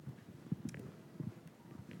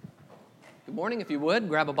Good morning. If you would,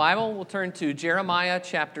 grab a Bible. We'll turn to Jeremiah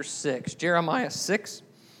chapter 6. Jeremiah 6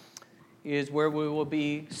 is where we will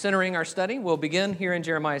be centering our study. We'll begin here in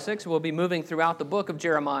Jeremiah 6. We'll be moving throughout the book of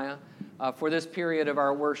Jeremiah for this period of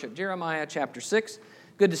our worship. Jeremiah chapter 6.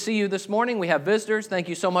 Good to see you this morning. We have visitors. Thank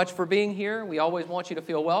you so much for being here. We always want you to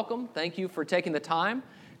feel welcome. Thank you for taking the time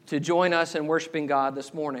to join us in worshiping God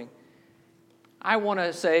this morning. I want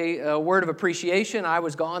to say a word of appreciation. I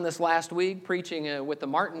was gone this last week preaching with the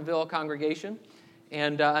Martinville congregation,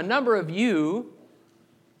 and a number of you,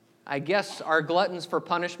 I guess, are gluttons for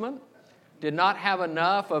punishment, did not have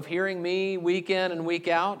enough of hearing me week in and week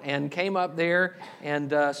out, and came up there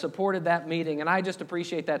and supported that meeting. And I just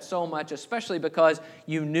appreciate that so much, especially because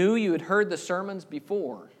you knew you had heard the sermons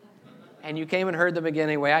before, and you came and heard them again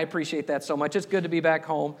anyway. I appreciate that so much. It's good to be back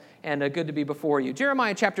home and good to be before you.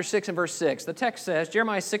 Jeremiah chapter 6 and verse 6. The text says,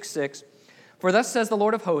 Jeremiah 6:6, "For thus says the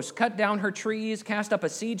Lord of hosts, cut down her trees, cast up a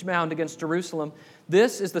siege mound against Jerusalem.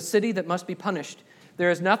 This is the city that must be punished.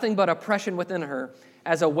 There is nothing but oppression within her.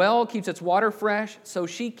 As a well keeps its water fresh, so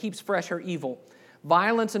she keeps fresh her evil.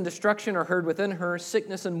 Violence and destruction are heard within her.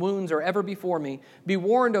 Sickness and wounds are ever before me. Be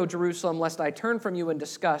warned, O Jerusalem, lest I turn from you in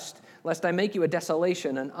disgust, lest I make you a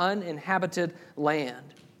desolation, an uninhabited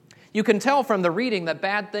land." You can tell from the reading that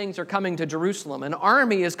bad things are coming to Jerusalem. An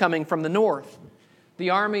army is coming from the north,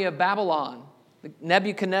 the army of Babylon,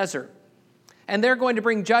 Nebuchadnezzar. And they're going to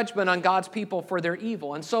bring judgment on God's people for their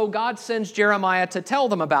evil. And so God sends Jeremiah to tell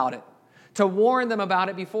them about it, to warn them about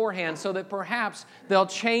it beforehand so that perhaps they'll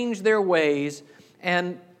change their ways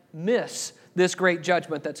and miss this great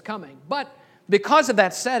judgment that's coming. But because of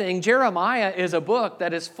that setting, Jeremiah is a book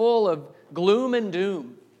that is full of gloom and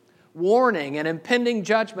doom, warning and impending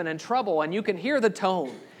judgment and trouble, and you can hear the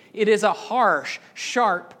tone. It is a harsh,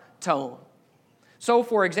 sharp tone. So,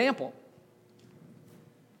 for example,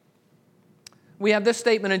 we have this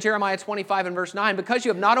statement in Jeremiah 25 and verse 9, "Because you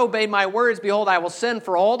have not obeyed my words, behold, I will send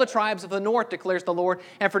for all the tribes of the north, declares the Lord,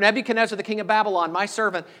 and for Nebuchadnezzar the king of Babylon, my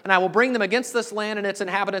servant, and I will bring them against this land and its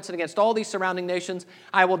inhabitants and against all these surrounding nations.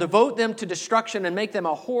 I will devote them to destruction and make them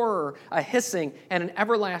a horror, a hissing, and an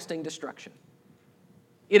everlasting destruction."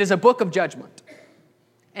 It is a book of judgment.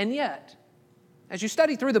 And yet, as you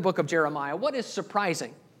study through the book of Jeremiah, what is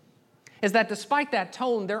surprising is that despite that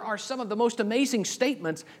tone, there are some of the most amazing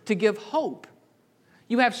statements to give hope.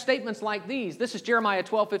 You have statements like these. This is Jeremiah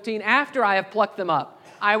 12:15. "After I have plucked them up,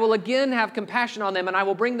 I will again have compassion on them, and I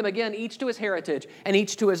will bring them again, each to his heritage and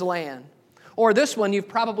each to his land." Or this one you've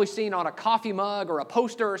probably seen on a coffee mug or a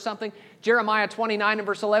poster or something. Jeremiah 29 and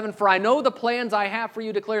verse 11, "For I know the plans I have for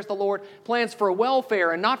you, declares the Lord, plans for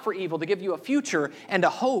welfare and not for evil, to give you a future and a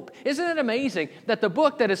hope." Isn't it amazing that the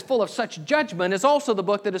book that is full of such judgment is also the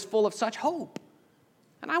book that is full of such hope?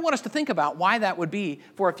 And I want us to think about why that would be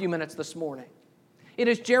for a few minutes this morning. It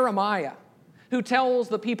is Jeremiah who tells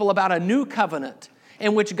the people about a new covenant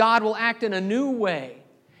in which God will act in a new way,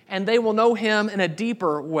 and they will know him in a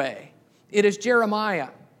deeper way. It is Jeremiah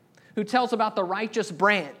who tells about the righteous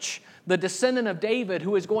branch, the descendant of David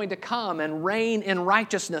who is going to come and reign in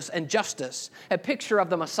righteousness and justice, a picture of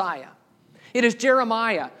the Messiah. It is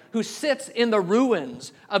Jeremiah who sits in the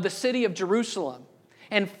ruins of the city of Jerusalem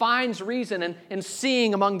and finds reason in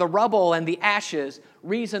seeing among the rubble and the ashes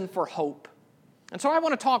reason for hope. And so I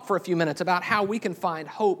want to talk for a few minutes about how we can find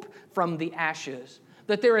hope from the ashes,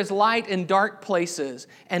 that there is light in dark places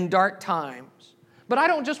and dark times. But I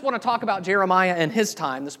don't just want to talk about Jeremiah and his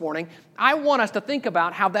time this morning. I want us to think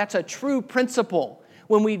about how that's a true principle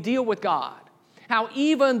when we deal with God, how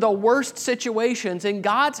even the worst situations in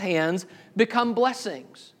God's hands become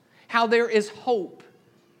blessings, how there is hope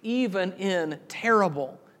even in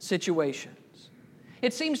terrible situations.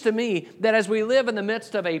 It seems to me that as we live in the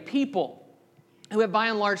midst of a people who have by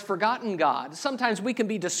and large forgotten God, sometimes we can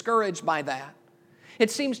be discouraged by that.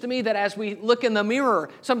 It seems to me that as we look in the mirror,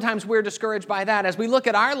 sometimes we're discouraged by that. As we look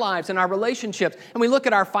at our lives and our relationships, and we look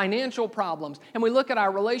at our financial problems, and we look at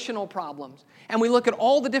our relational problems, and we look at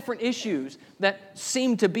all the different issues that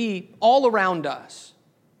seem to be all around us,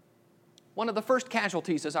 one of the first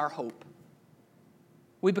casualties is our hope.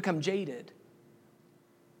 We become jaded.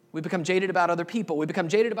 We become jaded about other people. We become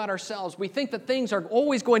jaded about ourselves. We think that things are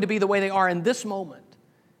always going to be the way they are in this moment.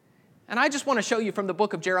 And I just want to show you from the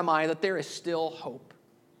book of Jeremiah that there is still hope.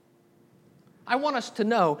 I want us to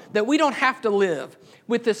know that we don't have to live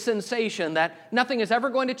with this sensation that nothing is ever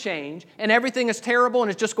going to change and everything is terrible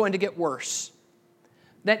and it's just going to get worse.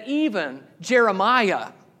 That even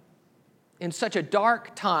Jeremiah, in such a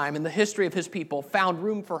dark time in the history of his people, found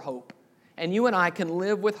room for hope. And you and I can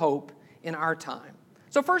live with hope in our time.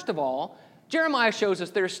 So first of all, Jeremiah shows us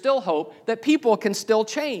there's still hope, that people can still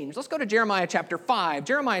change. Let's go to Jeremiah chapter 5.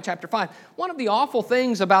 Jeremiah chapter 5. One of the awful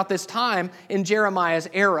things about this time in Jeremiah's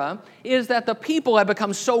era is that the people have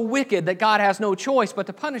become so wicked that God has no choice but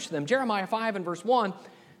to punish them. Jeremiah 5 and verse 1,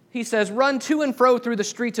 he says, "Run to and fro through the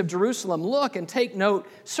streets of Jerusalem. Look and take note.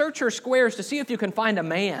 Search her squares to see if you can find a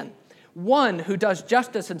man, one who does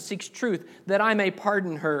justice and seeks truth, that I may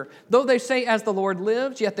pardon her. Though they say, 'As the Lord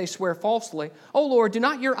lives,' yet they swear falsely. O Lord, do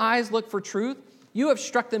not your eyes look for truth? You have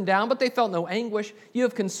struck them down, but they felt no anguish. You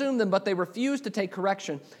have consumed them, but they refused to take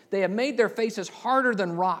correction. They have made their faces harder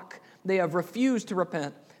than rock. They have refused to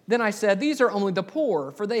repent. Then I said, 'These are only the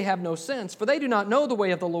poor, for they have no sense, for they do not know the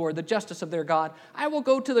way of the Lord, the justice of their God. I will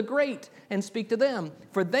go to the great and speak to them,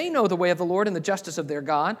 for they know the way of the Lord and the justice of their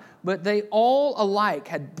God.' But they all alike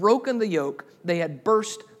had broken the yoke. They had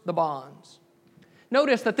burst the bonds."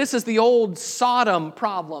 Notice that this is the old Sodom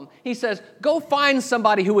problem. He says, go find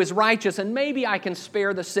somebody who is righteous and maybe I can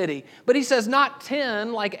spare the city. But he says not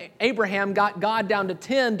 10, like Abraham got God down to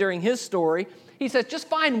 10 during his story. He says, just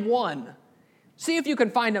find one. See if you can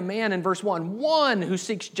find a man in verse 1, one who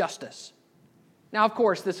seeks justice. Now, of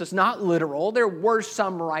course, this is not literal. There were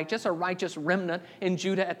some righteous, a righteous remnant in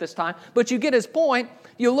Judah at this time. But you get his point.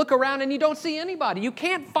 You look around and you don't see anybody. You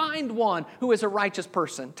can't find one who is a righteous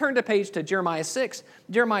person. Turn the page to Jeremiah 6.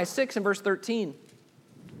 Jeremiah 6 and verse 13.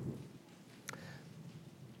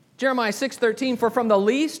 Jeremiah 6:13, "For from the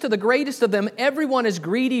least to the greatest of them, everyone is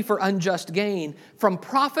greedy for unjust gain. From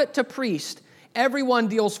prophet to priest, everyone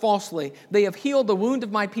deals falsely. They have healed the wound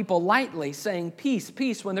of my people lightly, saying, 'Peace,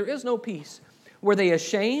 peace,' when there is no peace. Were they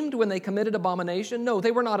ashamed when they committed abomination? No, they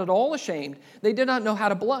were not at all ashamed. They did not know how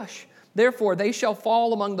to blush. Therefore, they shall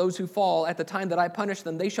fall among those who fall. At the time that I punish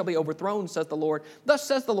them, they shall be overthrown, says the Lord. Thus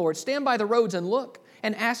says the Lord, stand by the roads and look,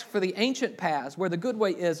 and ask for the ancient paths where the good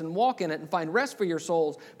way is, and walk in it, and find rest for your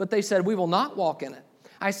souls. But they said, we will not walk in it.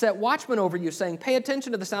 I set watchmen over you, saying, pay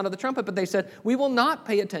attention to the sound of the trumpet. But they said, we will not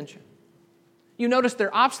pay attention." You notice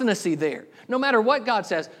their obstinacy there. No matter what God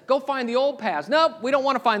says, go find the old paths. Nope, we don't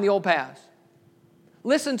want to find the old paths.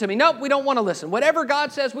 Listen to me. Nope, we don't want to listen. Whatever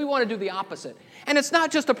God says, we want to do the opposite. And it's not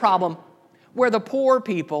just a problem where the poor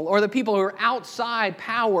people or the people who are outside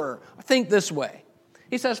power think this way.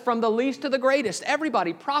 He says, from the least to the greatest,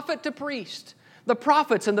 everybody, prophet to priest. The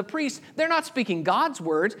prophets and the priests, they're not speaking God's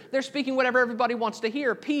words. They're speaking whatever everybody wants to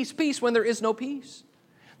hear. Peace, peace, when there is no peace.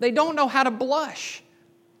 They don't know how to blush.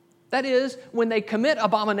 That is, when they commit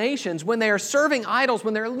abominations, when they are serving idols,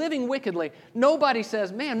 when they're living wickedly, nobody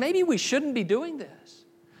says, man, maybe we shouldn't be doing this.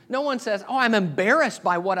 No one says, oh, I'm embarrassed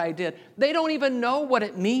by what I did. They don't even know what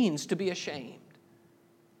it means to be ashamed.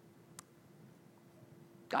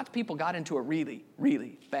 God's people got into a really,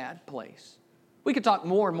 really bad place. We could talk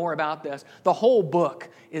more and more about this. The whole book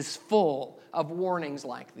is full of warnings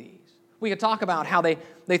like these. We could talk about how they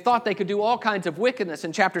thought they could do all kinds of wickedness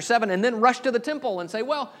in chapter 7 and then rush to the temple and say,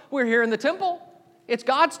 well, we're here in the temple. It's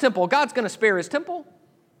God's temple. God's going to spare his temple.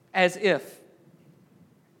 As if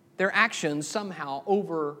their actions somehow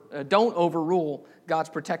don't overrule God's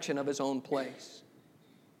protection of his own place.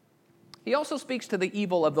 He also speaks to the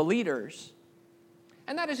evil of the leaders.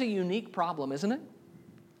 And that is a unique problem, isn't it?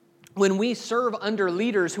 When we serve under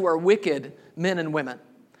leaders who are wicked men and women,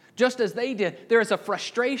 just as they did, there is a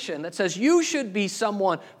frustration that says you should be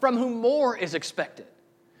someone from whom more is expected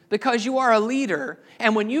because you are a leader.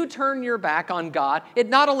 And when you turn your back on God, it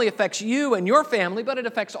not only affects you and your family, but it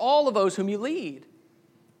affects all of those whom you lead.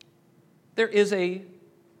 There is a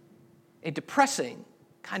depressing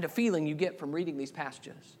kind of feeling you get from reading these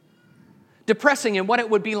passages. Depressing in what it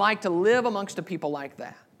would be like to live amongst a people like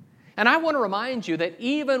that. And I want to remind you that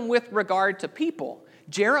even with regard to people,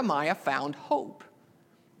 Jeremiah found hope.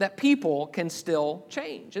 That people can still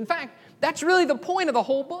change. In fact, that's really the point of the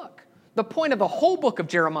whole book. The point of the whole book of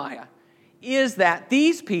Jeremiah is that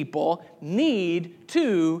these people need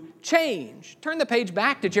to change. Turn the page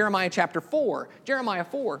back to Jeremiah chapter 4. Jeremiah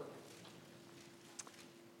 4.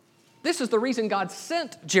 This is the reason God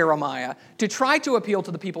sent Jeremiah to try to appeal to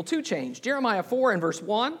the people to change. Jeremiah 4 and verse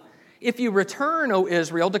 1. If you return, O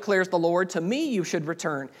Israel, declares the Lord, to me you should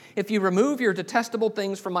return. If you remove your detestable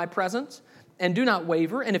things from my presence, and do not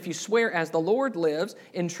waver, and if you swear as the Lord lives,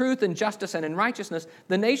 in truth and justice and in righteousness,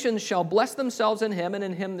 the nations shall bless themselves in him, and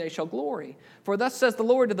in him they shall glory. For thus says the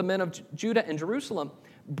Lord to the men of Judah and Jerusalem,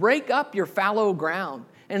 break up your fallow ground,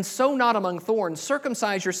 and sow not among thorns.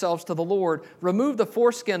 Circumcise yourselves to the Lord. Remove the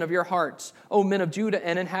foreskin of your hearts, O men of Judah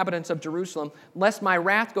and inhabitants of Jerusalem, lest my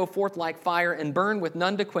wrath go forth like fire and burn with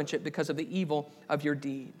none to quench it because of the evil of your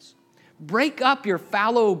deeds. Break up your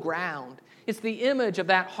fallow ground. It's the image of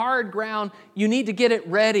that hard ground. You need to get it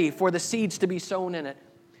ready for the seeds to be sown in it.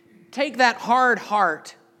 Take that hard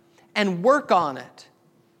heart and work on it.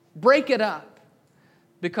 Break it up.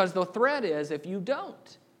 Because the threat is, if you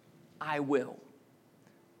don't, I will.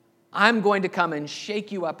 I'm going to come and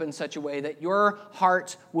shake you up in such a way that your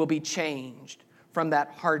hearts will be changed from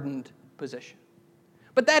that hardened position.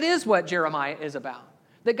 But that is what Jeremiah is about.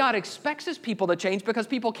 That God expects His people to change because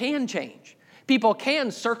people can change. People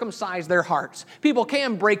can circumcise their hearts. People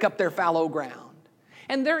can break up their fallow ground.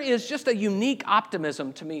 And there is just a unique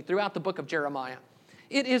optimism to me throughout the book of Jeremiah.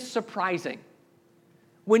 It is surprising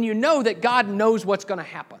when you know that God knows what's going to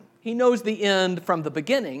happen. He knows the end from the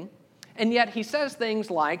beginning, and yet He says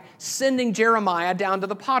things like sending Jeremiah down to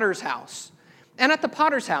the potter's house. And at the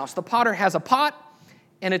potter's house, the potter has a pot,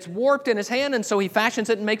 and it's warped in his hand, and so he fashions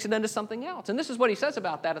it and makes it into something else. And this is what he says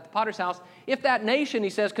about that at the potter's house. If that nation,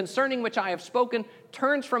 he says, concerning which I have spoken,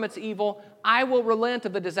 turns from its evil, I will relent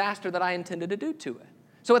of the disaster that I intended to do to it.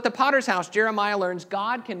 So at the potter's house, Jeremiah learns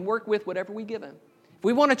God can work with whatever we give Him. If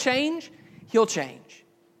we want to change, He'll change.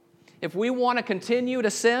 If we want to continue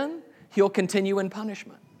to sin, He'll continue in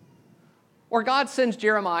punishment. Or God sends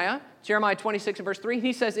Jeremiah 26 and verse 3,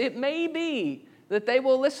 He says, it may be that they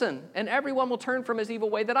will listen, and everyone will turn from his evil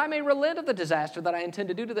way, that I may relent of the disaster that I intend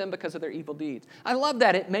to do to them because of their evil deeds. I love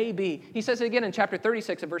that, it may be. He says it again in chapter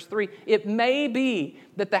 36 and verse 3, it may be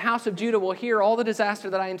that the house of Judah will hear all the disaster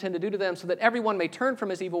that I intend to do to them, so that everyone may turn from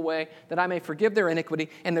his evil way, that I may forgive their iniquity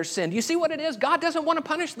and their sin. Do you see what it is? God doesn't want to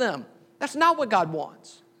punish them. That's not what God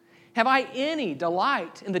wants. Have I any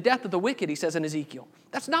delight in the death of the wicked, he says in Ezekiel.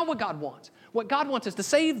 That's not what God wants. What God wants is to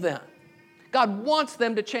save them. God wants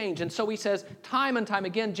them to change. And so he says time and time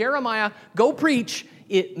again, Jeremiah, go preach.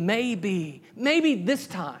 It may be. Maybe this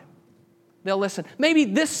time they'll listen. Maybe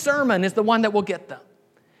this sermon is the one that will get them.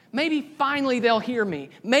 Maybe finally they'll hear me.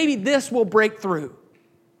 Maybe this will break through.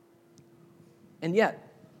 And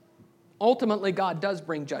yet, ultimately God does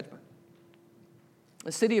bring judgment.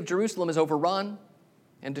 The city of Jerusalem is overrun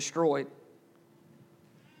and destroyed.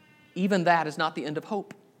 Even that is not the end of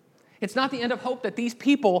hope. It's not the end of hope that these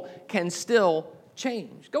people can still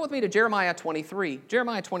change. Go with me to Jeremiah 23.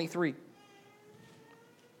 Jeremiah 23.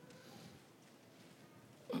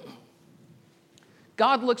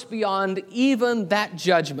 God looks beyond even that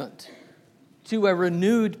judgment to a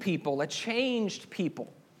renewed people, a changed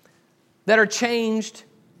people that are changed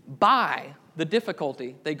by the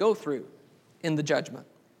difficulty they go through in the judgment.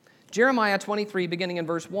 Jeremiah 23, beginning in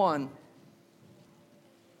verse 1.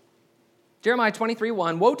 Jeremiah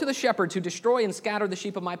 23:1, woe to the shepherds who destroy and scatter the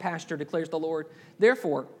sheep of my pasture, declares the Lord.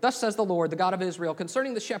 Therefore, thus says the Lord, the God of Israel,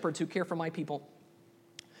 concerning the shepherds who care for my people.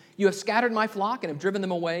 You have scattered my flock and have driven them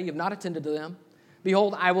away. You have not attended to them.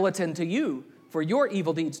 Behold, I will attend to you for your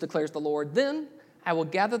evil deeds, declares the Lord. Then I will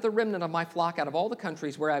gather the remnant of my flock out of all the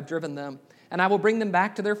countries where I have driven them, and I will bring them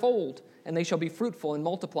back to their fold, and they shall be fruitful and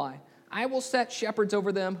multiply. I will set shepherds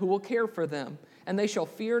over them who will care for them, and they shall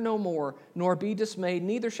fear no more, nor be dismayed,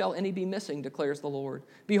 neither shall any be missing, declares the Lord.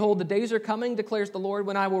 Behold, the days are coming, declares the Lord,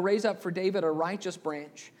 when I will raise up for David a righteous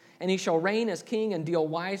branch, and he shall reign as king and deal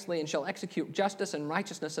wisely, and shall execute justice and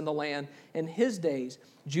righteousness in the land. In his days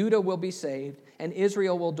Judah will be saved, and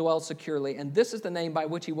Israel will dwell securely, and this is the name by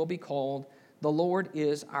which he will be called, the Lord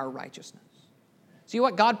is our righteousness. See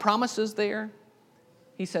what God promises there?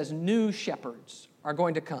 He says new shepherds are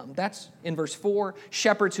going to come. That's in verse 4,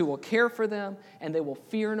 shepherds who will care for them, and they will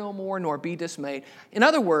fear no more nor be dismayed. In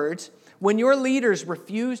other words, when your leaders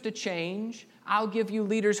refuse to change, I'll give you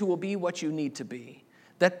leaders who will be what you need to be.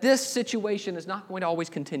 That this situation is not going to always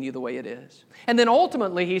continue the way it is. And then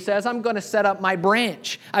ultimately, he says, I'm going to set up my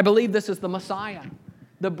branch. I believe this is the Messiah,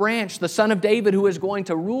 the branch, the son of David, who is going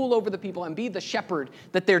to rule over the people and be the shepherd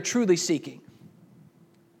that they're truly seeking.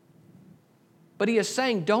 But he is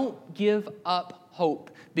saying, don't give up hope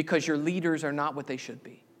because your leaders are not what they should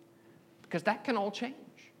be. Because that can all change.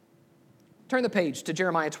 Turn the page to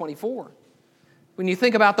Jeremiah 24. When you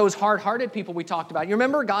think about those hard-hearted people we talked about, you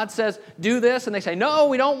remember God says, do this, and they say, no,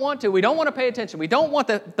 we don't want to. We don't want to pay attention. We don't want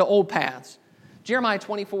the old paths. Jeremiah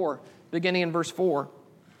 24, beginning in verse 4.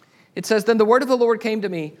 It says, then the word of the Lord came to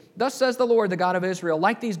me. Thus says the Lord, the God of Israel,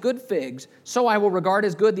 like these good figs, so I will regard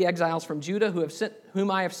as good the exiles from Judah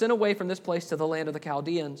whom I have sent away from this place to the land of the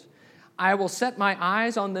Chaldeans. I will set my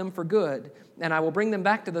eyes on them for good, and I will bring them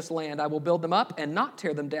back to this land. I will build them up and not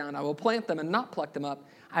tear them down. I will plant them and not pluck them up.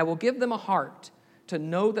 I will give them a heart to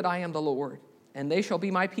know that I am the Lord, and they shall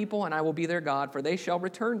be my people, and I will be their God, for they shall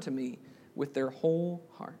return to me with their whole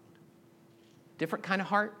heart. Different kind of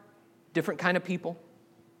heart, different kind of people.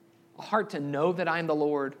 A heart to know that I am the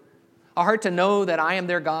Lord, a heart to know that I am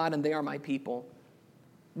their God and they are my people.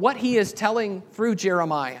 What he is telling through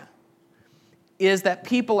Jeremiah is that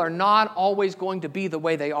people are not always going to be the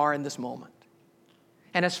way they are in this moment.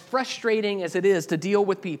 And as frustrating as it is to deal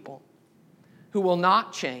with people who will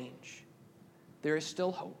not change, there is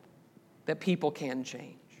still hope that people can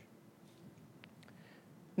change.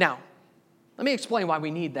 Now, let me explain why we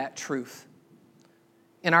need that truth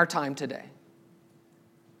in our time today.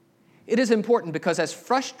 It is important because as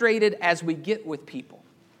frustrated as we get with people,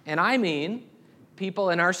 and I mean people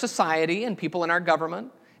in our society and people in our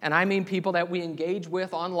government, and I mean people that we engage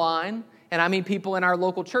with online, and I mean people in our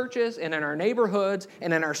local churches and in our neighborhoods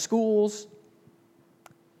and in our schools,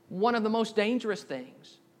 one of the most dangerous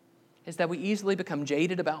things is that we easily become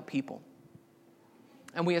jaded about people.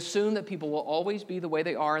 And we assume that people will always be the way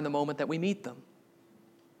they are in the moment that we meet them.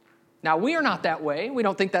 Now, we are not that way. We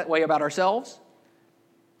don't think that way about ourselves.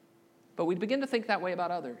 But we begin to think that way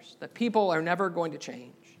about others, that people are never going to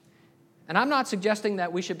change. And I'm not suggesting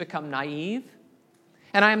that we should become naive.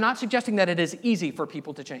 And I am not suggesting that it is easy for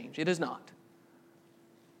people to change. It is not.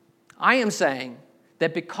 I am saying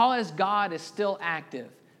that because God is still active,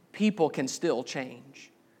 people can still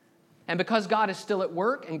change. And because God is still at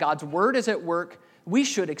work and God's word is at work, we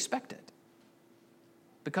should expect it.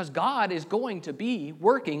 Because God is going to be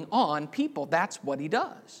working on people. That's what he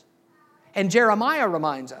does. And Jeremiah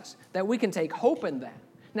reminds us that we can take hope in that.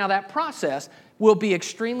 Now, that process will be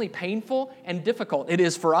extremely painful and difficult. It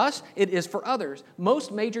is for us. It is for others.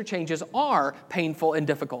 Most major changes are painful and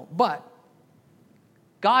difficult. But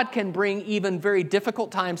God can bring even very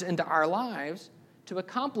difficult times into our lives to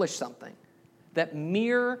accomplish something that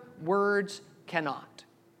mere words cannot.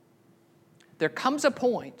 There comes a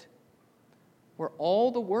point where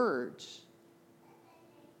all the words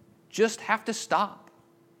just have to stop.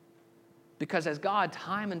 Because as God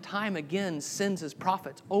time and time again sends his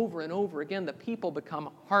prophets over and over again, the people become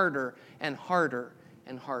harder and harder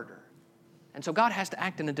and harder. And so God has to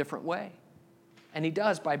act in a different way. And he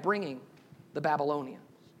does by bringing the Babylonians.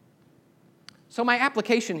 So my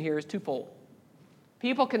application here is twofold.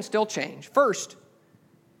 People can still change. First,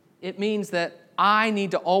 it means that I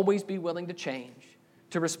need to always be willing to change,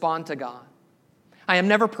 to respond to God. I am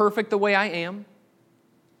never perfect the way I am.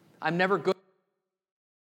 I'm never good.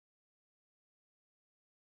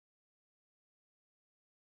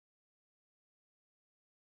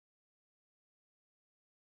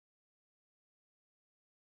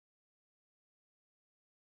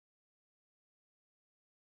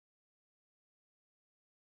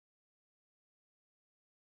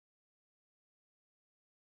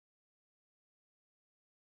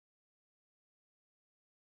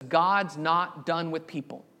 God's not done with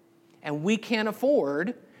people. And we can't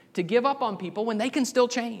afford to give up on people when they can still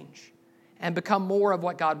change and become more of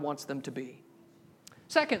what God wants them to be.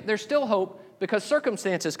 Second, there's still hope because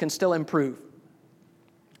circumstances can still improve.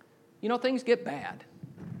 You know, things get bad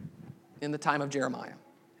in the time of Jeremiah.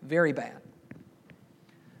 Very bad.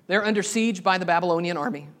 They're under siege by the Babylonian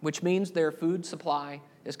army, which means their food supply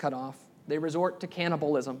is cut off. They resort to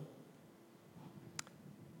cannibalism.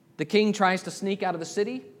 The king tries to sneak out of the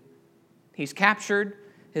city. He's captured.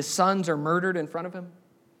 His sons are murdered in front of him.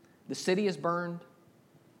 The city is burned.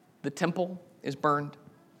 The temple is burned.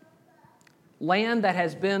 Land that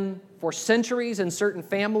has been for centuries in certain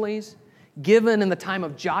families, given in the time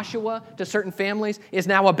of Joshua to certain families, is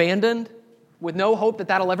now abandoned with no hope that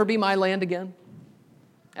that'll ever be my land again.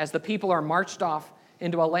 As the people are marched off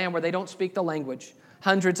into a land where they don't speak the language,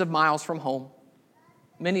 hundreds of miles from home,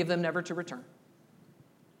 many of them never to return.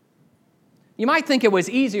 You might think it was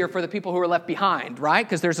easier for the people who were left behind, right?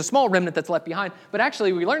 Because there's a small remnant that's left behind. But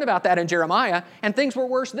actually, we learned about that in Jeremiah, and things were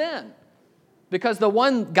worse then. Because the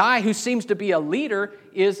one guy who seems to be a leader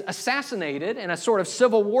is assassinated, and a sort of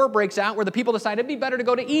civil war breaks out where the people decide it'd be better to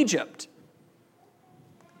go to Egypt.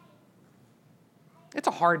 It's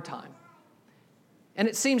a hard time. And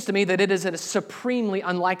it seems to me that it is a supremely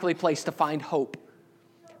unlikely place to find hope.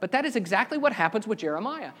 But that is exactly what happens with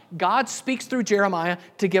Jeremiah. God speaks through Jeremiah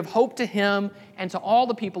to give hope to him and to all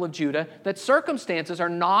the people of Judah that circumstances are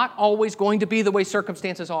not always going to be the way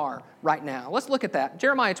circumstances are right now. Let's look at that.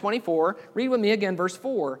 Jeremiah 24, read with me again, verse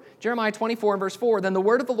 4. Jeremiah 24 and verse 4, then the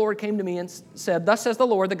word of the Lord came to me and said, thus says the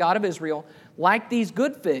Lord, the God of Israel, like these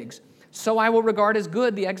good figs, so I will regard as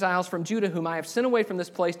good the exiles from Judah whom I have sent away from this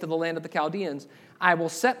place to the land of the Chaldeans. I will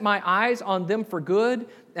set my eyes on them for good,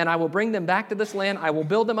 and I will bring them back to this land. I will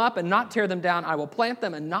build them up and not tear them down. I will plant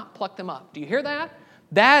them and not pluck them up. Do you hear that?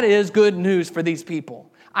 That is good news for these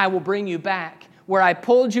people. I will bring you back. Where I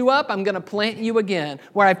pulled you up, I'm going to plant you again.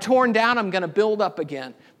 Where I've torn down, I'm going to build up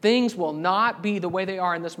again. Things will not be the way they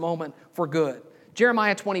are in this moment for good.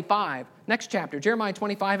 Jeremiah 25, next chapter, Jeremiah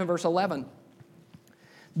 25 and verse 11.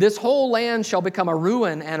 This whole land shall become a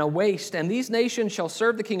ruin and a waste, and these nations shall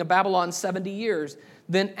serve the king of Babylon 70 years.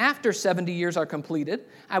 Then after 70 years are completed,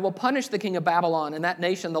 I will punish the king of Babylon and that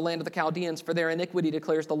nation, the land of the Chaldeans, for their iniquity,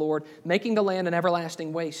 declares the Lord, making the land an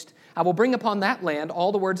everlasting waste. I will bring upon that land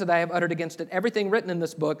all the words that I have uttered against it, everything written in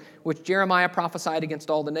this book, which Jeremiah prophesied against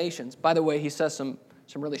all the nations. By the way, he says some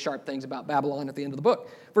really sharp things about Babylon at the end of the book.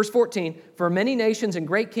 Verse 14, for many nations and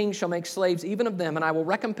great kings shall make slaves even of them, and I will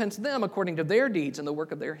recompense them according to their deeds and the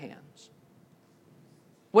work of their hands.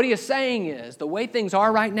 What he is saying is, the way things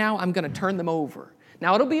are right now, I'm going to turn them over.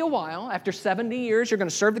 Now, it'll be a while. After 70 years, you're going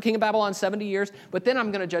to serve the king of Babylon 70 years, but then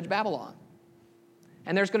I'm going to judge Babylon.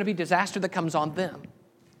 And there's going to be disaster that comes on them,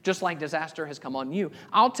 just like disaster has come on you.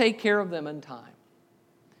 I'll take care of them in time.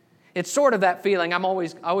 It's sort of that feeling. I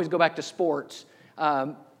always go back to sports.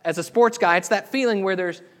 As a sports guy, it's that feeling where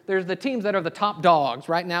there's the teams that are the top dogs.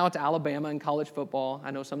 Right now, it's Alabama in college football. I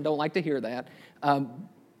know some don't like to hear that.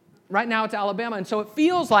 Right now, it's Alabama, and so it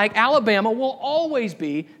feels like Alabama will always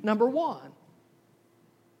be number one.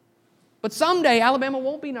 But someday, Alabama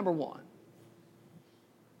won't be number one.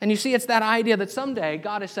 And you see, it's that idea that someday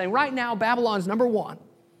God is saying, right now, Babylon's number one.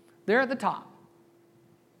 They're at the top.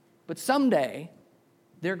 But someday,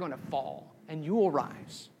 they're going to fall, and you will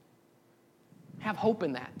rise. Have hope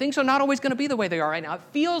in that. Things are not always going to be the way they are right now. It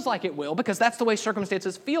feels like it will because that's the way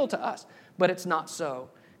circumstances feel to us, but it's not so.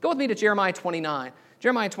 Go with me to Jeremiah 29.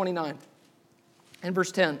 Jeremiah 29 and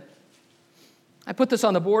verse 10. I put this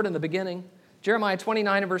on the board in the beginning. Jeremiah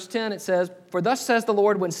 29 and verse 10, it says, for thus says the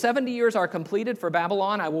Lord, when 70 years are completed for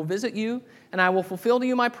Babylon, I will visit you, and I will fulfill to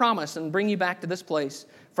you my promise and bring you back to this place.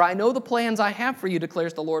 For I know the plans I have for you,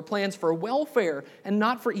 declares the Lord, plans for welfare and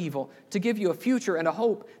not for evil, to give you a future and a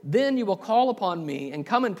hope. Then you will call upon me and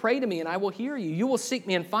come and pray to me, and I will hear you. You will seek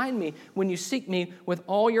me and find me when you seek me with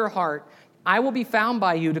all your heart. I will be found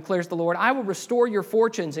by you, declares the Lord. I will restore your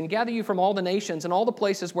fortunes and gather you from all the nations and all the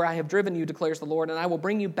places where I have driven you, declares the Lord, and I will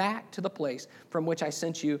bring you back to the place from which I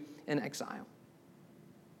sent you in exile.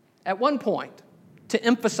 At one point, to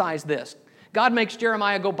emphasize this, God makes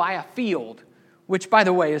Jeremiah go buy a field, which, by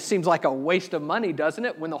the way, it seems like a waste of money, doesn't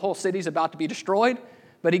it, when the whole city's about to be destroyed?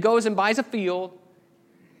 But he goes and buys a field,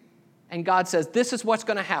 and God says, this is what's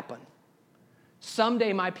going to happen.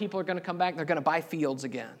 Someday my people are going to come back, and they're going to buy fields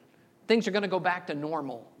again. Things are going to go back to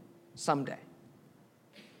normal someday.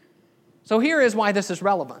 So here is why this is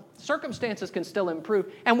relevant. Circumstances can still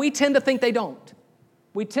improve, and we tend to think they don't.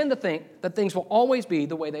 We tend to think that things will always be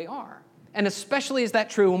the way they are. And especially is that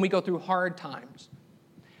true when we go through hard times.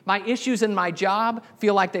 My issues in my job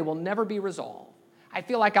feel like they will never be resolved. I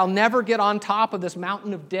feel like I'll never get on top of this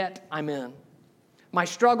mountain of debt I'm in. My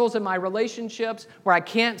struggles in my relationships, where I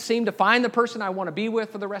can't seem to find the person I want to be with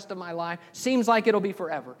for the rest of my life, seems like it'll be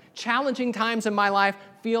forever. Challenging times in my life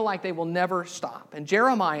feel like they will never stop. And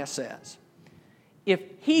Jeremiah says, if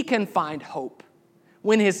he can find hope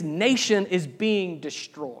when his nation is being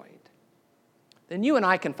destroyed, then you and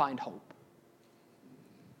I can find hope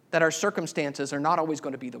that our circumstances are not always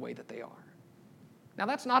going to be the way that they are. Now,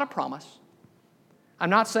 that's not a promise. I'm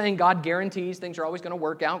not saying God guarantees things are always going to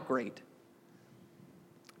work out great.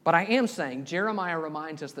 But I am saying Jeremiah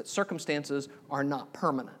reminds us that circumstances are not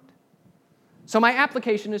permanent. So my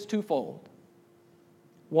application is twofold.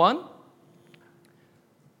 One,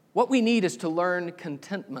 what we need is to learn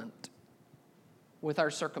contentment with our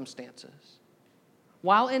circumstances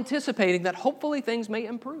while anticipating that hopefully things may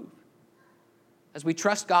improve as we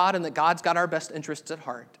trust God and that God's got our best interests at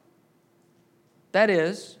heart. That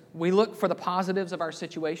is, we look for the positives of our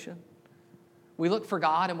situation. We look for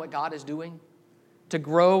God and what God is doing to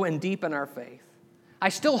grow and deepen our faith. I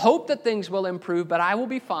still hope that things will improve, but I will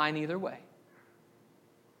be fine either way.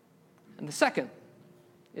 And the second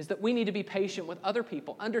is that we need to be patient with other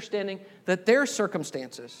people, understanding that their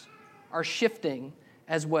circumstances are shifting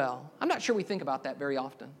as well. I'm not sure we think about that very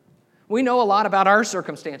often. We know a lot about our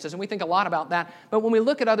circumstances, and we think a lot about that, but when we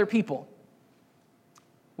look at other people,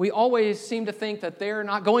 we always seem to think that they're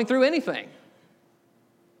not going through anything.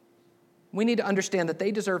 We need to understand that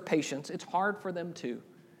they deserve patience. It's hard for them too.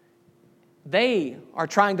 They are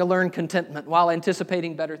trying to learn contentment while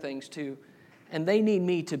anticipating better things too. And they need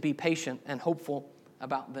me to be patient and hopeful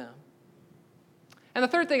about them. And the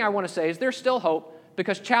third thing I want to say is there's still hope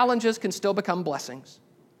because challenges can still become blessings.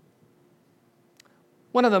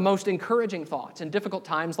 One of the most encouraging thoughts in difficult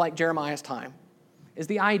times like Jeremiah's time is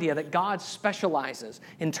the idea that God specializes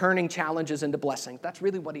in turning challenges into blessings. That's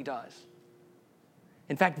really what he does.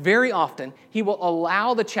 In fact, very often, he will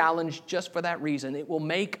allow the challenge just for that reason. It will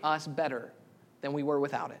make us better than we were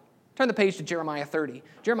without it. Turn the page to Jeremiah 30.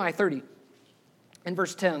 Jeremiah 30 and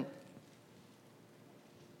verse 10.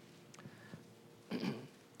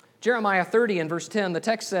 Jeremiah 30 and verse 10, the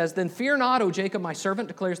text says, "Then fear not, O Jacob, my servant,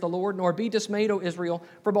 declares the Lord, nor be dismayed, O Israel,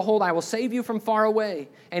 for behold, I will save you from far away,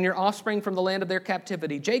 and your offspring from the land of their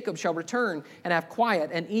captivity. Jacob shall return and have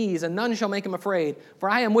quiet and ease, and none shall make him afraid. For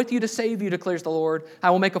I am with you to save you, declares the Lord.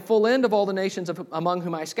 I will make a full end of all the nations among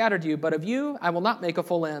whom I scattered you, but of you I will not make a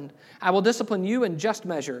full end. I will discipline you in just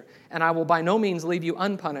measure, and I will by no means leave you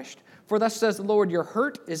unpunished. For thus says the Lord, your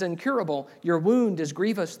hurt is incurable, your wound is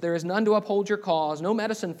grievous. There is none to uphold your cause, no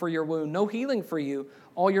medicine for your wound, no healing for you.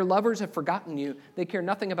 All your lovers have forgotten you. They care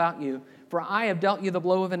nothing about you. For I have dealt you the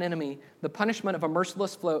blow of an enemy, the punishment of a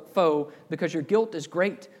merciless foe, because your guilt is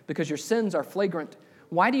great, because your sins are flagrant.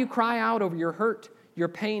 Why do you cry out over your hurt? Your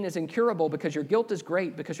pain is incurable, because your guilt is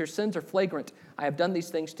great, because your sins are flagrant. I have done these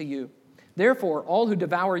things to you. Therefore, all who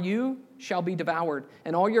devour you shall be devoured,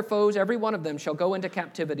 and all your foes, every one of them, shall go into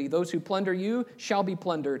captivity. Those who plunder you shall be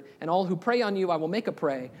plundered, and all who prey on you I will make a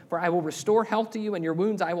prey. For I will restore health to you, and your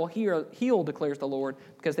wounds I will heal, declares the Lord,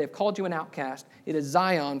 because they have called you an outcast. It is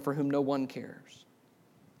Zion for whom no one cares."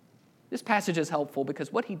 This passage is helpful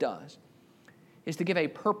because what he does is to give a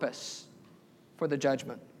purpose for the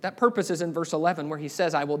judgment. That purpose is in verse 11, where he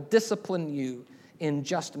says, "I will discipline you in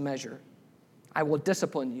just measure." I will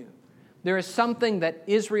discipline you. There is something that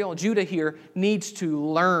Israel, Judah here, needs to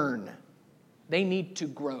learn. They need to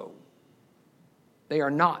grow. They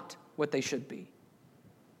are not what they should be.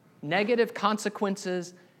 Negative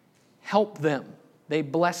consequences help them. They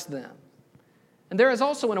bless them. And there is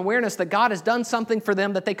also an awareness that God has done something for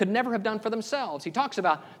them that they could never have done for themselves. He talks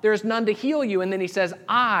about, there is none to heal you, and then he says,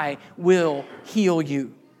 I will heal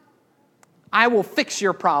you. I will fix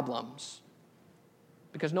your problems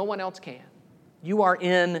because no one else can. You are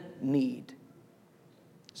in need.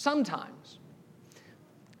 Sometimes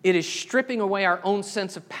it is stripping away our own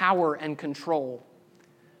sense of power and control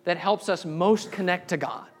that helps us most connect to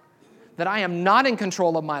God. That I am not in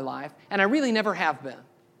control of my life, and I really never have been.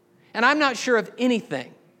 And I'm not sure of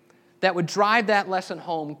anything that would drive that lesson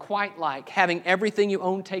home quite like having everything you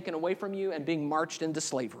own taken away from you and being marched into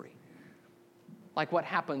slavery. Like what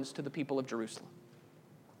happens to the people of Jerusalem.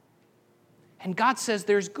 And God says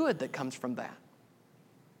there's good that comes from that.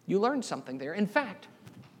 You learned something there. In fact,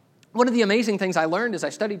 one of the amazing things I learned as I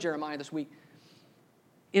studied Jeremiah this week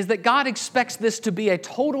is that God expects this to be a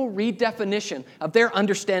total redefinition of their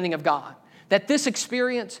understanding of God. That this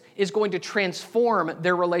experience is going to transform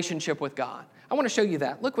their relationship with God. I want to show you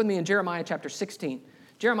that. Look with me in Jeremiah chapter 16.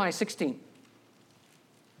 Jeremiah 16.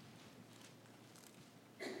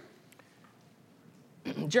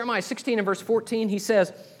 Jeremiah 16 and verse 14, he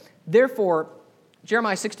says,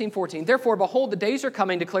 Jeremiah 16:14, "Therefore, behold, the days are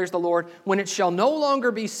coming, declares the Lord, when it shall no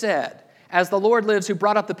longer be said, as the Lord lives who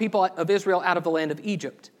brought up the people of Israel out of the land of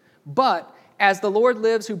Egypt, but as the Lord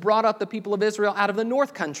lives who brought up the people of Israel out of the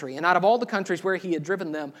north country and out of all the countries where he had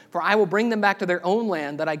driven them, for I will bring them back to their own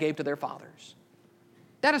land that I gave to their fathers."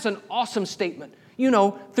 That is an awesome statement. You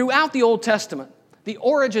know, throughout the Old Testament, the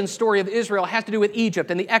origin story of Israel has to do with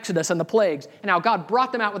Egypt and the Exodus and the plagues, and how God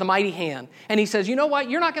brought them out with a mighty hand. And he says, you know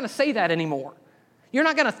what? You're not going to say that anymore. You're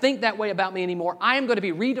not going to think that way about me anymore. I am going to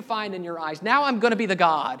be redefined in your eyes. Now I'm going to be the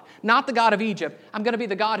God, not the God of Egypt. I'm going to be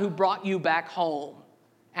the God who brought you back home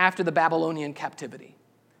after the Babylonian captivity.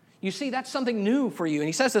 You see, that's something new for you. And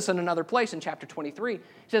he says this in another place in chapter 23. He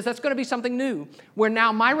says, that's going to be something new, where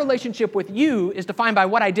now my relationship with you is defined by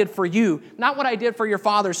what I did for you, not what I did for your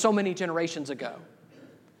fathers so many generations ago.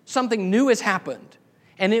 Something new has happened,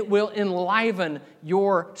 and it will enliven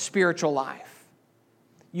your spiritual life.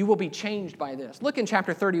 You will be changed by this. Look in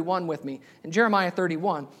chapter 31 with me, in Jeremiah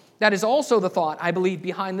 31. That is also the thought, I believe,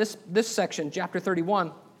 behind this section, chapter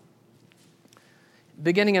 31,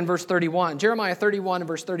 beginning in verse 31. Jeremiah 31 and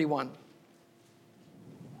verse 31.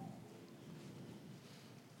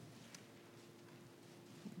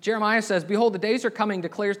 Jeremiah says, "Behold, the days are coming,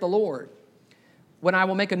 declares the Lord, when I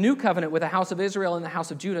will make a new covenant with the house of Israel and the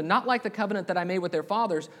house of Judah, not like the covenant that I made with their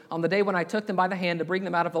fathers on the day when I took them by the hand to bring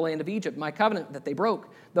them out of the land of Egypt, my covenant that they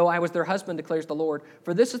broke, though I was their husband, declares the Lord.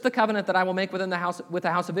 For this is the covenant that I will make with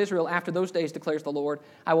the house of Israel after those days, declares the Lord.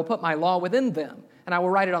 I will put my law within them, and I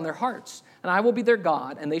will write it on their hearts, and I will be their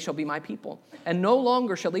God, and they shall be my people. And no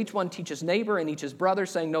longer shall each one teach his neighbor and each his brother,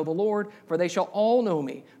 saying, Know the Lord, for they shall all know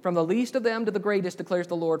me, from the least of them to the greatest, declares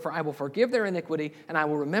the Lord, for I will forgive their iniquity, and I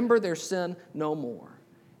will remember their sin no more."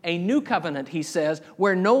 A new covenant, he says,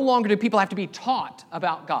 where no longer do people have to be taught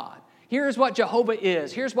about God. Here's what Jehovah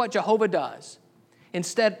is. Here's what Jehovah does.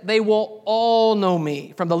 Instead, they will all know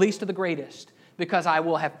me, from the least to the greatest, because I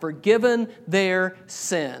will have forgiven their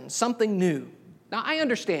sins. Something new. Now, I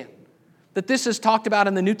understand that this is talked about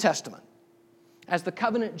in the New Testament as the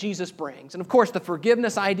covenant Jesus brings. And of course, the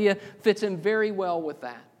forgiveness idea fits in very well with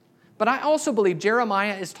that. But I also believe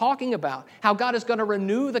Jeremiah is talking about how God is going to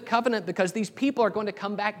renew the covenant because these people are going to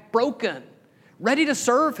come back broken, ready to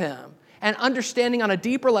serve him, and understanding on a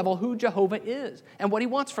deeper level who Jehovah is and what he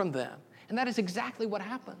wants from them. And that is exactly what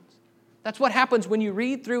happens. That's what happens when you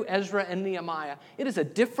read through Ezra and Nehemiah. It is a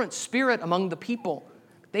different spirit among the people.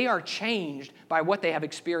 They are changed by what they have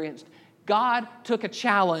experienced. God took a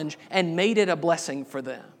challenge and made it a blessing for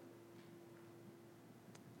them.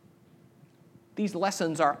 These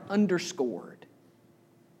lessons are underscored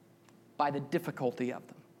by the difficulty of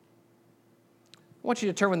them. I want you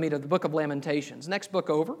to turn with me to the book of Lamentations. Next book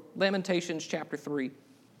over, Lamentations chapter 3.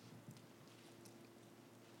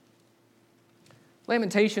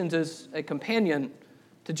 Lamentations is a companion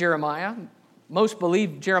to Jeremiah. Most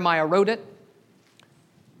believe Jeremiah wrote it.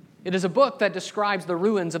 It is a book that describes the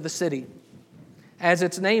ruins of the city. As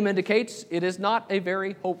its name indicates, it is not a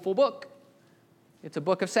very hopeful book. It's a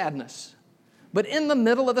book of sadness. But in the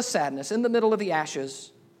middle of the sadness, in the middle of the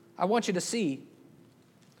ashes, I want you to see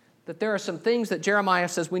that there are some things that Jeremiah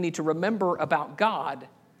says we need to remember about God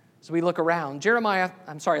as we look around.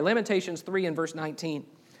 Lamentations 3 and verse 19.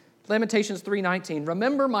 Lamentations 3:19.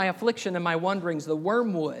 Remember my affliction and my wanderings, the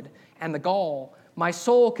wormwood and the gall. My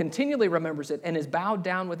soul continually remembers it and is bowed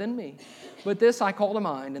down within me. But this I call to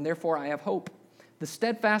mind, and therefore I have hope. The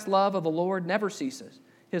steadfast love of the Lord never ceases.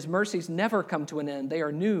 His mercies never come to an end. They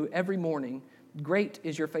are new every morning. Great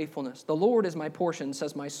is your faithfulness. The Lord is my portion,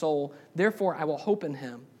 says my soul. Therefore I will hope in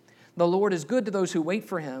him. The Lord is good to those who wait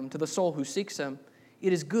for him, to the soul who seeks him.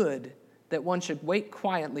 It is good that one should wait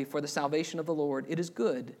quietly for the salvation of the Lord. It is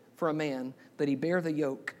good for a man that he bear the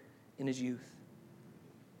yoke in his youth.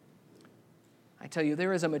 I tell you,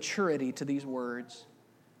 there is a maturity to these words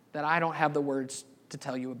that I don't have the words to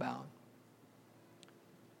tell you about.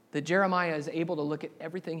 That Jeremiah is able to look at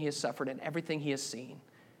everything he has suffered and everything he has seen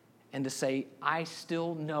and to say, I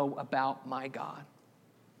still know about my God.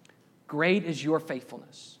 Great is your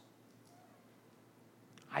faithfulness.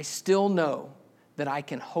 I still know that I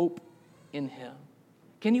can hope in him.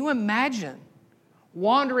 Can you imagine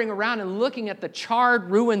wandering around and looking at the charred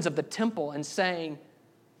ruins of the temple and saying,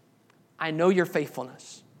 I know your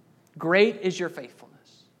faithfulness. Great is your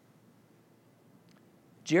faithfulness.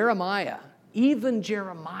 Jeremiah, even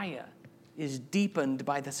Jeremiah, is deepened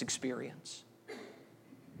by this experience.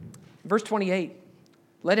 Verse 28,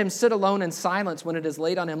 let him sit alone in silence when it is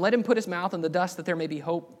laid on him. Let him put his mouth in the dust that there may be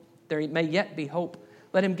hope. There may yet be hope.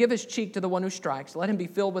 Let him give his cheek to the one who strikes. Let him be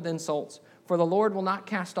filled with insults. For the Lord will not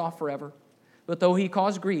cast off forever. But though he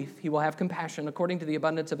cause grief, he will have compassion according to the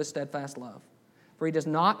abundance of his steadfast love. For he does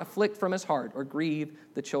not afflict from his heart or grieve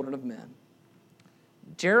the children of men.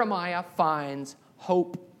 Jeremiah finds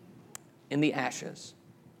hope in the ashes.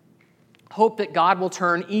 Hope that God will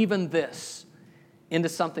turn even this into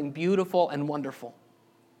something beautiful and wonderful.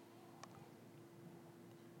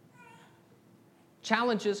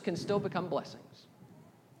 Challenges can still become blessings.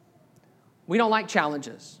 We don't like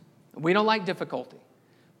challenges. We don't like difficulty.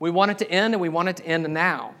 We want it to end, and we want it to end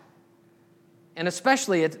now. And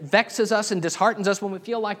especially it vexes us and disheartens us when we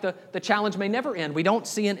feel like the challenge may never end. We don't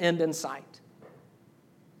see an end in sight.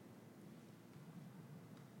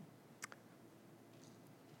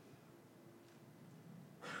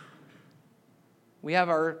 We have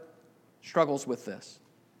our struggles with this.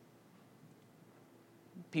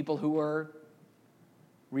 People who are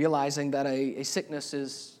realizing that a sickness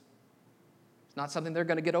is not something they're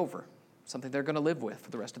going to get over, something they're going to live with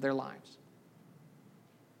for the rest of their lives.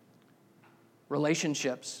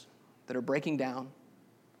 Relationships that are breaking down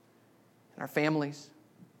in our families,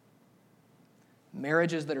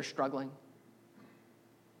 marriages that are struggling,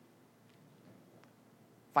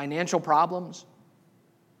 financial problems,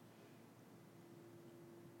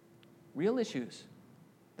 real issues.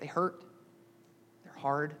 They hurt, they're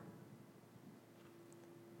hard,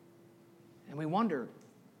 and we wonder,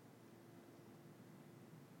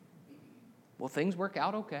 will things work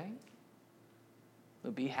out okay?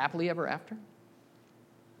 Will be happily ever after?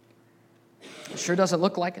 It sure doesn't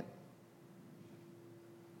look like it.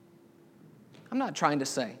 I'm not trying to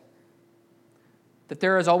say that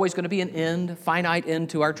there is always going to be an end, finite end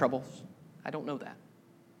to our troubles. I don't know that.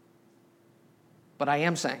 But I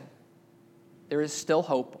am saying there is still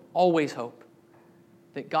hope, always hope,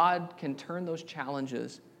 that God can turn those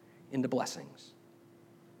challenges into blessings.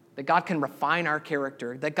 That God can refine our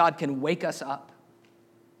character, that God can wake us up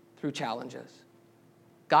through challenges.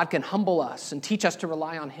 God can humble us and teach us to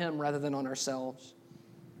rely on Him rather than on ourselves.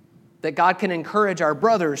 That God can encourage our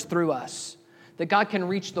brothers through us. That God can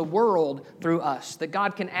reach the world through us. That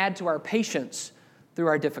God can add to our patience through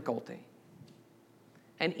our difficulty.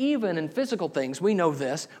 And even in physical things, we know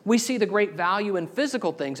this, we see the great value in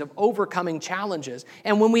physical things of overcoming challenges.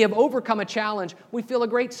 And when we have overcome a challenge, we feel a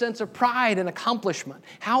great sense of pride and accomplishment.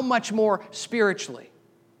 How much more spiritually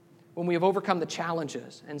when we have overcome the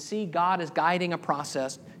challenges and see God is guiding a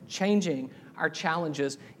process, changing our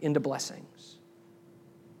challenges into blessings.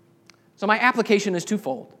 So my application is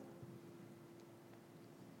twofold.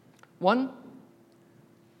 One,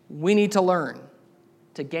 we need to learn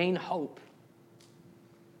to gain hope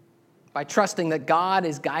by trusting that God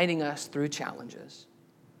is guiding us through challenges.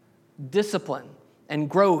 Discipline and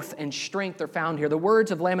growth and strength are found here. The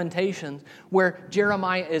words of Lamentations, where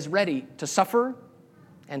Jeremiah is ready to suffer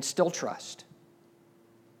and still trust.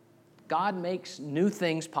 God makes new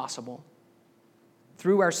things possible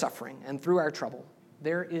through our suffering and through our trouble.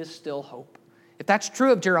 There is still hope. If that's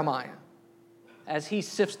true of Jeremiah, as he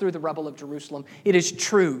sifts through the rubble of Jerusalem, it is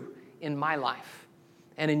true in my life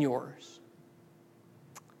and in yours.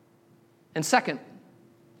 And second,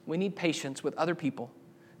 we need patience with other people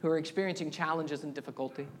who are experiencing challenges and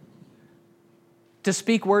difficulty, to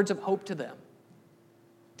speak words of hope to them,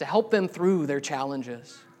 to help them through their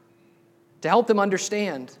challenges, to help them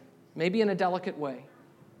understand, maybe in a delicate way,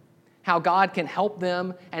 how God can help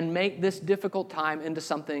them and make this difficult time into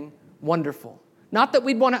something wonderful. Not that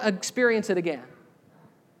we'd want to experience it again,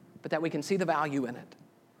 but that we can see the value in it,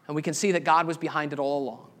 and we can see that God was behind it all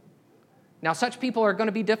along. Now, such people are going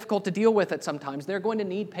to be difficult to deal with at sometimes. They're going to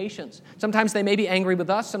need patience. Sometimes they may be angry with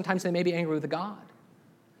us. Sometimes they may be angry with God.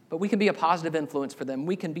 But we can be a positive influence for them.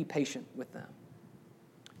 We can be patient with them.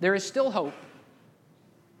 There is still hope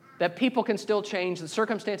that people can still change, that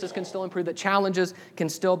circumstances can still improve, that challenges can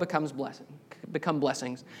still become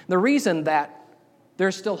blessings. The reason that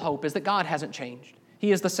there's still hope is that God hasn't changed.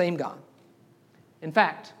 He is the same God. In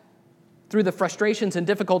fact, through the frustrations and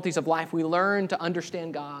difficulties of life, we learn to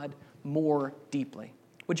understand God more deeply.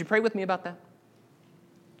 Would you pray with me about that?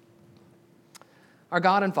 Our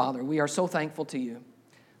God and Father, we are so thankful to you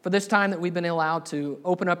for this time that we've been allowed to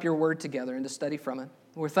open up your word together and to study from it.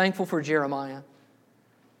 We're thankful for Jeremiah,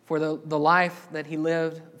 for the life that he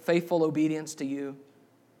lived, faithful obedience to you,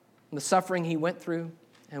 and the suffering he went through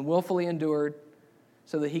and willfully endured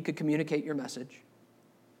so that he could communicate your message.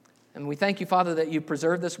 And we thank you, Father, that you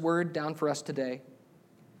preserved this word down for us today.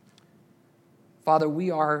 Father, we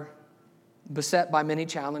are beset by many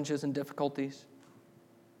challenges and difficulties.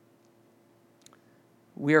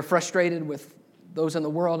 We are frustrated with those in the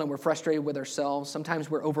world, and we're frustrated with ourselves. Sometimes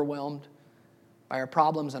we're overwhelmed by our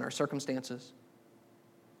problems and our circumstances.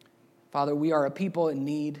 Father, we are a people in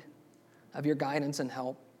need of your guidance and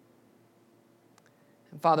help.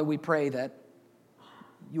 And Father, we pray that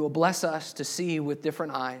you will bless us to see with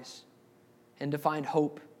different eyes and to find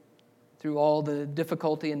hope through all the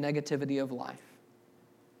difficulty and negativity of life.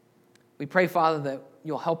 We pray, Father, that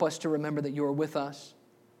you'll help us to remember that you are with us,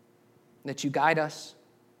 that you guide us,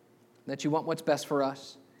 that you want what's best for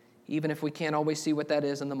us, even if we can't always see what that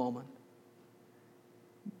is in the moment.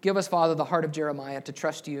 Give us, Father, the heart of Jeremiah to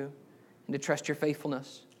trust you and to trust your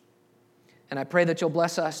faithfulness. And I pray that you'll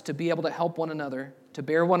bless us to be able to help one another, to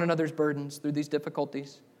bear one another's burdens through these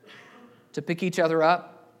difficulties, to pick each other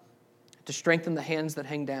up, to strengthen the hands that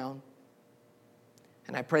hang down.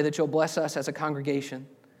 And I pray that you'll bless us as a congregation,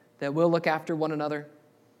 that we'll look after one another,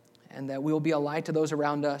 and that we'll be a light to those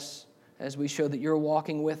around us as we show that you're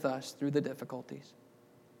walking with us through the difficulties.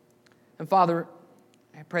 And Father,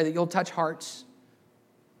 I pray that you'll touch hearts.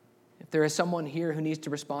 If there is someone here who needs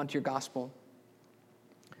to respond to your gospel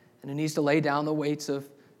and who needs to lay down the weights of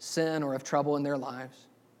sin or of trouble in their lives,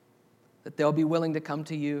 that they'll be willing to come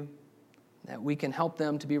to you, that we can help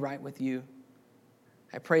them to be right with you.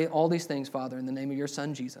 I pray all these things, Father, in the name of your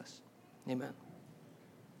Son, Jesus. Amen.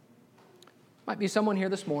 Might be someone here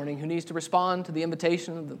this morning who needs to respond to the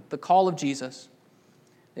invitation, the call of Jesus.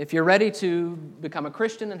 If you're ready to become a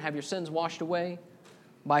Christian and have your sins washed away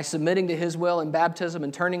by submitting to his will in baptism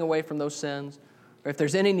and turning away from those sins, or if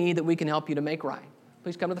there's any need that we can help you to make right,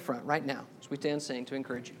 please come to the front right now as we stand and sing to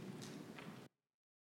encourage you.